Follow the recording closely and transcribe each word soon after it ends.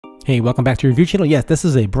Hey, welcome back to your review channel. Yes, this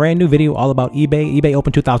is a brand new video all about eBay. eBay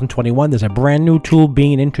Open 2021. There's a brand new tool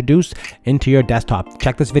being introduced into your desktop.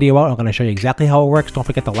 Check this video out. I'm going to show you exactly how it works. Don't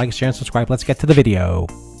forget to like, share, and subscribe. Let's get to the video.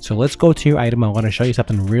 So let's go to your item. I want to show you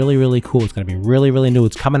something really cool. It's going to be really new.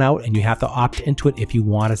 It's coming out and you have to opt into it if you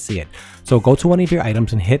want to see it. So go to one of your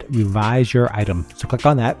items and hit revise your item. So click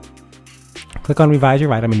on that. Click on revise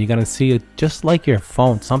your item and you're going to see it just like your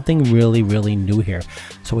phone, something really new here.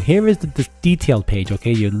 So here is the detailed page,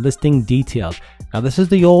 okay, your listing details. Now this is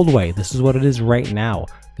the old way. This is what it is right now.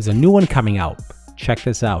 There's a new one coming out. Check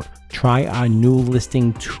this out. Try our new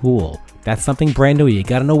listing tool. That's something brand new. You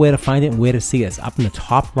got to know where to find it and where to see it. It's up in the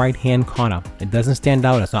top right hand corner. It doesn't stand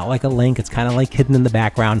out. It's not like a link. It's kind of like hidden in the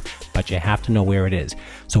background, but you have to know where it is.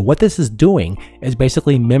 So what this is doing is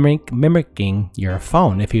basically mimicking your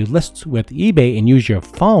phone. If you list with eBay and use your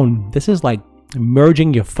phone, this is like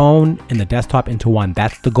merging your phone and the desktop into one.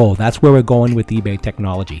 That's the goal. That's where we're going with eBay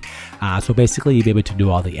technology. So basically you'll be able to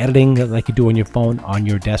do all the editing like you do on your phone on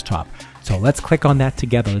your desktop. So let's click on that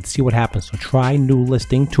together. Let's see what happens. So try new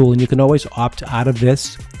listing tool, and you can always opt out of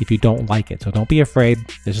this if you don't like it. So don't be afraid.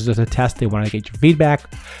 This is just a test. They want to get your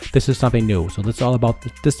feedback. This is something new. So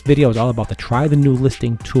this video is all about the try the new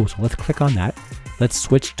listing tool. So let's click on that. Let's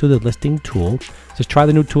switch to the listing tool. Just try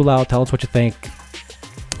the new tool out. Tell us what you think.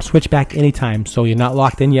 Switch back anytime. So you're not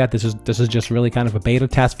locked in yet. This is just really kind of a beta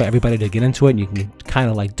test for everybody to get into it, and you can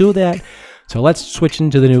kind of like do that. So let's switch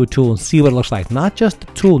into the new tool and see what it looks like. Not just the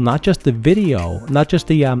tool, not just the video, not just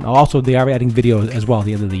the also they are adding video as well at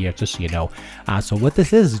the end of the year, just so you know. So what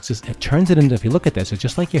this is, it's just, it turns it into, if you look at this, it's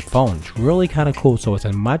just like your phone. It's really kind of cool. So it's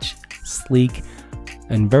a much sleek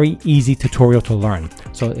and very easy tutorial to learn.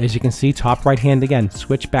 So as you can see, top right hand again,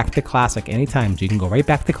 switch back to classic anytime. So you can go right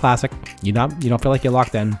back to classic. You don't feel like you're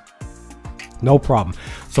locked in. No problem.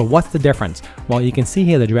 So what's the difference? Well, you can see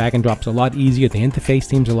here the drag and drop's a lot easier. The interface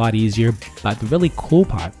seems a lot easier. But the really cool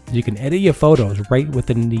part is you can edit your photos right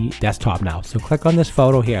within the desktop now. So click on this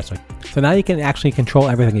photo here. So now you can actually control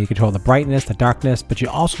everything. You control the brightness, the darkness, but you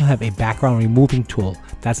also have a background removing tool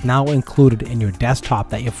that's now included in your desktop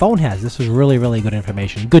that your phone has. This is really good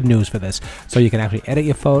information. Good news for this. So you can actually edit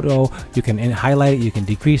your photo. You can highlight it. You can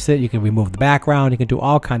decrease it. You can remove the background. You can do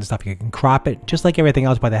all kinds of stuff. You can crop it just like everything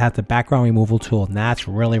else, but it has the background removal tool. And that's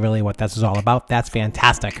really what this is all about. That's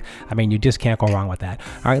fantastic. I mean, you just can't go wrong with that.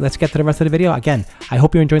 All right, let's get to the rest of the video. Again, I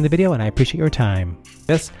hope you're enjoying the video and I appreciate your time.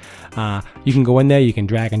 You can go in there, you can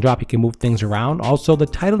drag and drop, you can move things around. Also, the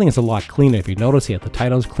titling is a lot cleaner. If you notice here, the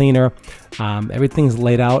title is cleaner. Everything's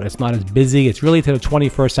laid out. It's not as busy. It's really to the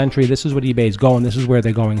 21st century. This is what eBay is going. This is where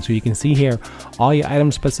they're going. So you can see here all your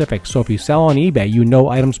item specifics. So if you sell on eBay, you know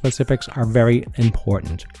item specifics are very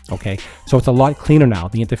important. Okay, so it's a lot cleaner now.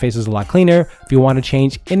 The interface is a lot cleaner. If you want to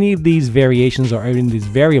change any of these variations or any of these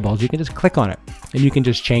variables, you can just click on it and you can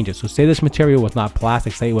just change it. So say this material was not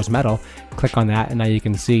plastic, say it was metal, click on that, and now you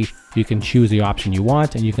can see you can choose the option you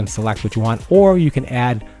want and you can select what you want, or you can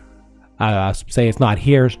add say it's not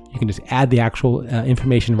here, you can just add the actual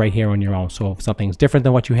information right here on your own. So if something's different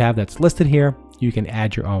than what you have that's listed here, you can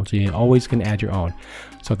add your own. So you always can add your own.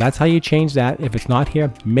 So that's how you change that. If it's not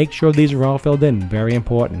here, make sure these are all filled in. Very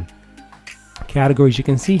important. Categories, you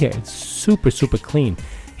can see here, it's super clean.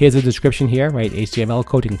 Here's a description here, right? HTML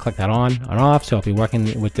code, you can click that on and off. So if you're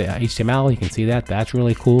working with the HTML, you can see that. That's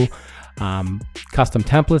really cool. Custom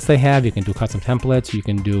templates they have, you can do custom templates. You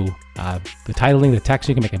can do the titling, the text,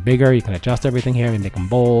 you can make it bigger. You can adjust everything here and make them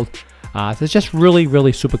bold. So it's just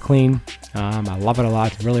really super clean. I love it a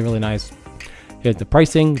lot. It's really nice. Here's the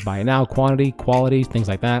pricing, buy now, quantity, quality, things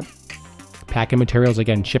like that. Packing materials,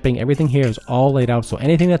 again, shipping, everything here is all laid out. So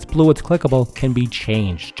anything that's blue, it's clickable, can be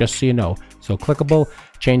changed, just so you know. So clickable,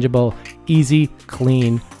 changeable, easy,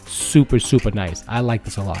 clean, super nice. I like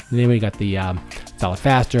this a lot. And then we got the sell it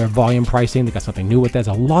faster, volume pricing. They got something new with that.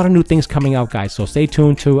 There's a lot of new things coming out, guys. So stay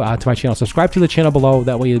tuned to my channel. Subscribe to the channel below.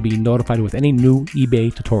 That way you'll be notified with any new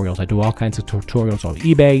eBay tutorials. I do all kinds of tutorials on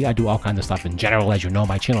eBay. I do all kinds of stuff in general. As you know,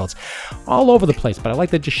 my channel is all over the place, but I like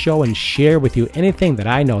to just show and share with you anything that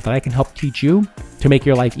I know that I can help teach you to make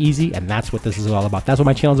your life easy. And that's what this is all about. That's what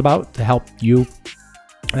my channel is about, to help you.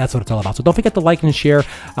 That's what it's all about. So don't forget to like and share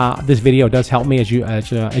this video. It does help me, as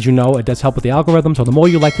you know, it does help with the algorithm. So the more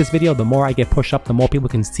you like this video, the more I get pushed up, the more people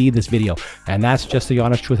can see this video. And that's just the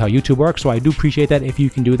honest truth how YouTube works. So I do appreciate that if you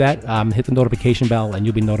can do that. Hit the notification bell and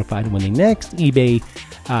you'll be notified when the next eBay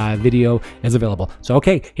video is available. So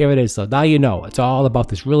okay, here it is. So now you know it's all about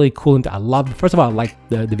this really cool. And I love, first of all, I like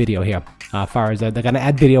the video here. As far as they're going to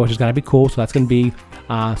add video, which is going to be cool. So that's going to be,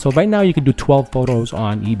 so right now you can do 12 photos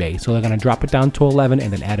on eBay. So they're going to drop it down to 11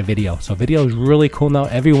 and then add a video. So video is really cool now.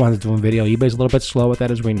 Everyone's doing video. eBay's a little bit slow with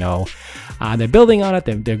that, as we know. They're building on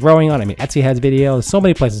it. They're growing on it. I mean, Etsy has video. So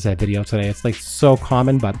many places have video today. It's like so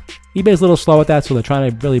common, but eBay's a little slow with that. So they're trying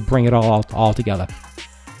to really bring it all together.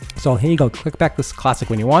 So here you go, click back this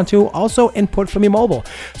classic when you want to. Also input from your mobile.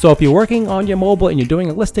 So if you're working on your mobile and you're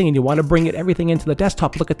doing a listing and you want to bring everything into the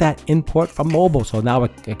desktop, look at that, import from mobile. So now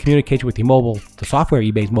it communicates with your mobile, the software,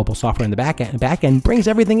 eBay's mobile software in the back end brings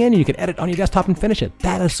everything in and you can edit on your desktop and finish it.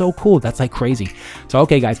 That is so cool. That's like crazy. So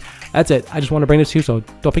okay guys, that's it. I just want to bring this to you. So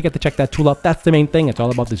don't forget to check that tool out. That's the main thing. It's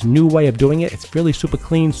all about this new way of doing it. It's really super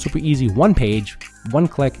clean, super easy. One page, one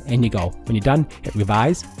click, and you go. When you're done, hit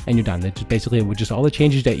revise and you're done. It's just basically just all the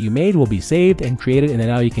changes that you made will be saved and created, and then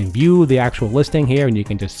now you can view the actual listing here and you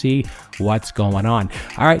can just see what's going on.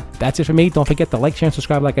 All right, that's it for me. Don't forget to like, share, and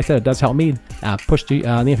subscribe. Like I said, it does help me push the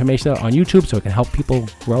information out on YouTube so it can help people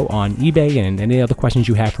grow on eBay. And any other questions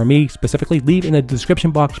you have for me specifically, leave in the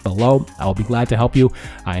description box below. I will be glad to help you.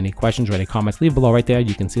 Any questions or any comments, leave below right there.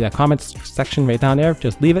 You can see that comments section right down there.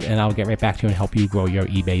 Just leave it and I'll get right back to you and help you grow your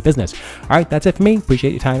eBay business. All right, that's it for me.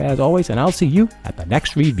 Appreciate your time as always, and I'll see you at the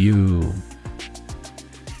next review.